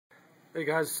Hey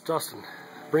guys, it's Dustin.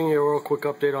 Bringing you a real quick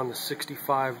update on the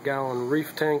 65-gallon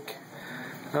Reef tank.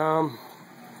 I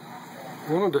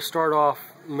wanted to start off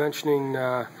mentioning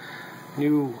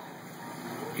new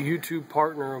YouTube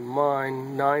partner of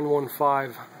mine,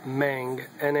 915 Mang,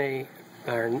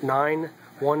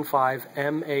 915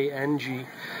 M-A-N-G.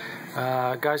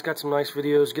 Guy's got some nice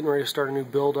videos, getting ready to start a new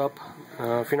build up.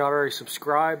 If you're not already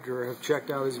subscribed or have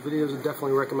checked out his videos, I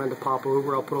definitely recommend to pop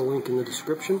over. I'll put a link in the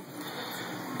description.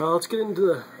 Let's get into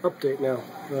the update now.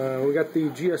 We got the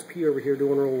GSP over here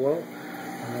doing real well.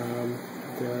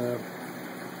 The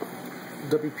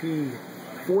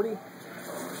WP-40.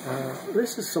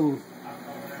 This is some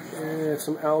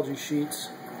algae sheets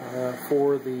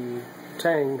for the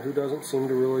Tang, who doesn't seem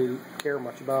to really care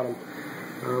much about them.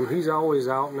 He's always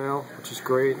out now, which is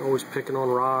great. Always picking on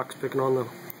rocks, picking on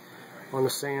the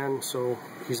sand. So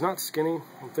he's not skinning.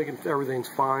 I'm thinking everything's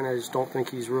fine. I just don't think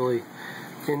he's really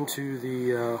into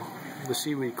the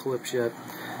seaweed clips yet,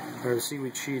 or the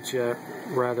seaweed sheets yet,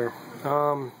 rather.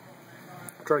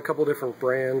 Tried a couple different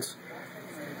brands.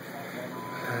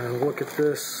 Look at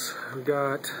this.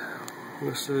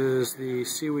 This is the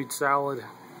Seaweed Salad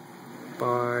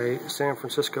by San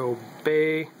Francisco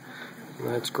Bay.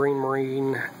 That's green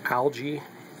marine algae.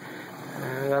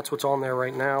 That's what's on there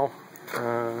right now.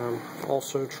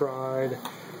 Also tried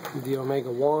the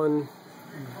Omega-1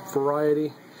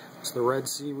 variety. It's the red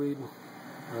seaweed.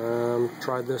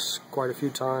 Tried this quite a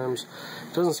few times.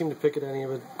 Doesn't seem to pick at any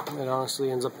of it. It honestly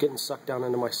ends up getting sucked down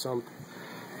into my sump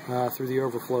through the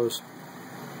overflows.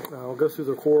 I'll go through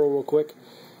the coral real quick.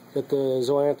 Got the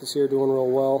zoanthus here doing real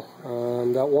well.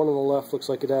 That one on the left looks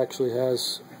like it actually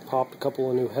has popped a couple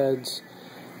of new heads.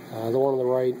 The one on the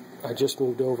right, I just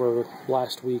moved over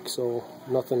last week, so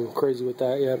nothing crazy with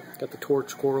that yet. Got the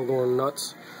torch coral going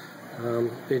nuts.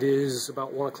 It is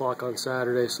about 1 o'clock on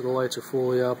Saturday, so the lights are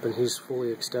fully up and he's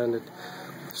fully extended.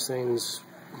 This thing's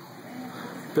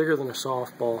bigger than a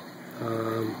softball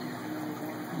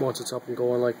once it's up and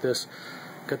going like this.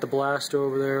 Got the blast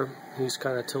over there. He's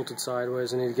kind of tilted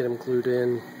sideways. I need to get him glued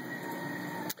in.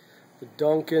 The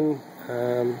Duncan,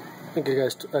 I think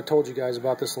I told you guys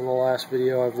about this in the last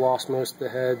video. I've lost most of the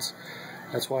heads.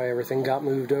 That's why everything got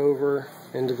moved over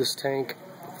into this tank.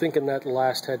 Thinking that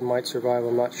last head might survive.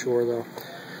 I'm not sure though.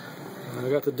 I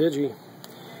got the Digi.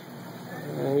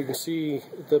 You can see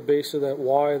at the base of that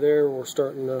Y there, we're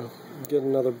starting to get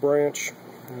another branch.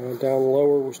 Down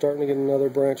lower, we're starting to get another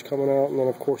branch coming out, and then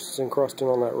of course it's encrusting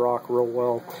on that rock real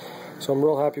well. So I'm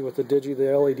real happy with the Digi.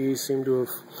 The LEDs seem to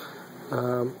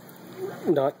have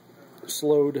not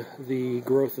slowed the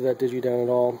growth of that Digi down at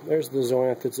all. There's the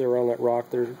zoanthids that are on that rock.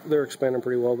 They're expanding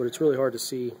pretty well, but it's really hard to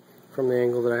see from the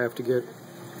angle that I have to get.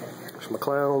 There's my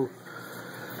clown.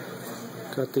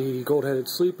 Got the gold-headed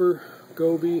sleeper,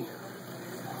 goby.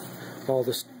 All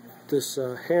this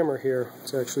hammer here,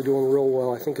 it's actually doing real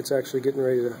well. I think it's actually getting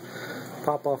ready to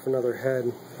pop off another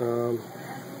head.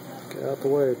 Get out the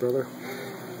way, brother.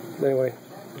 Anyway,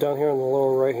 down here on the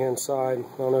lower right-hand side,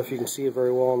 I don't know if you can see it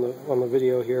very well on the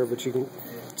video here, but you can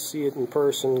see it in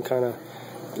person, kind of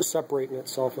separating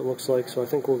itself, it looks like. So I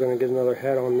think we're going to get another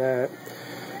head on that.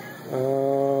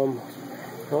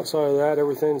 Outside of that,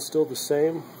 everything's still the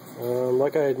same.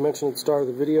 Like I had mentioned at the start of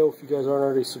the video, if you guys aren't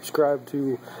already subscribed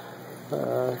to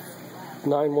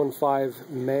 915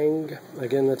 Mang,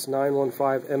 again that's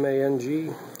 915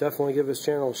 M-A-N-G, definitely give his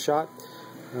channel a shot.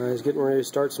 He's getting ready to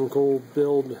start some cool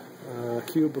build,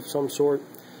 cube of some sort,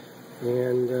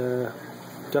 and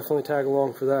definitely tag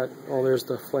along for that. Oh, there's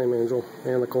the Flame Angel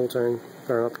and the Coal Tang,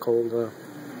 or not the Coal,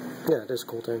 yeah, it is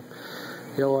Coal Tang,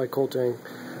 Yellow-eyed Coal Tang.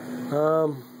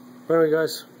 Anyway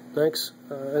guys, thanks.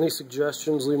 Any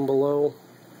suggestions, leave them below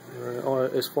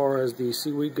as far as the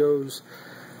seaweed goes.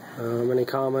 Any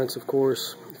comments, of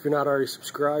course. If you're not already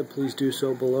subscribed, please do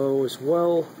so below as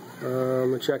well.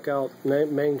 And check out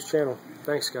Mang's channel.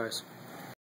 Thanks guys.